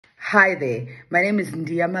Hi there, my name is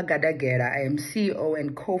Ndia Magadagela. I am CEO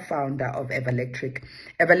and co-founder of Everlectric.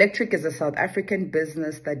 Everlectric is a South African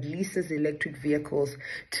business that leases electric vehicles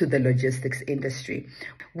to the logistics industry.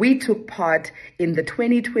 We took part in the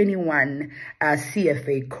 2021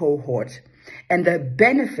 CFA cohort. And the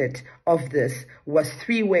benefit of this was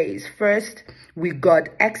three ways. First, we got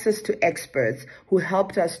access to experts who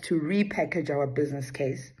helped us to repackage our business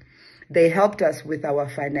case. They helped us with our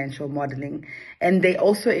financial modeling, and they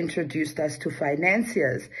also introduced us to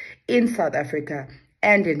financiers in South Africa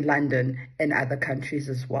and in London and other countries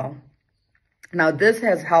as well. Now, this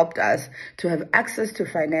has helped us to have access to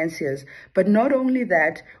financiers, but not only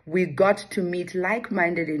that, we got to meet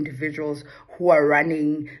like-minded individuals who are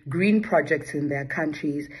running green projects in their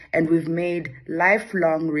countries, and we've made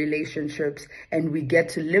lifelong relationships, and we get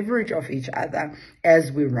to leverage off each other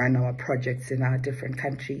as we run our projects in our different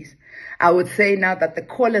countries. I would say now that the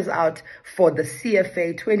call is out for the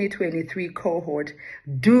CFA 2023 cohort.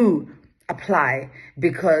 Do apply,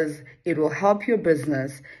 because it will help your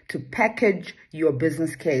business to package your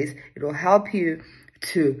business case. It will help you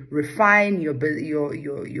to refine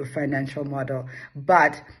your financial model,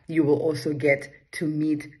 but you will also get to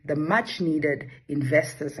meet the much needed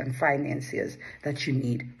investors and financiers that you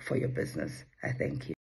need for your business. I thank you.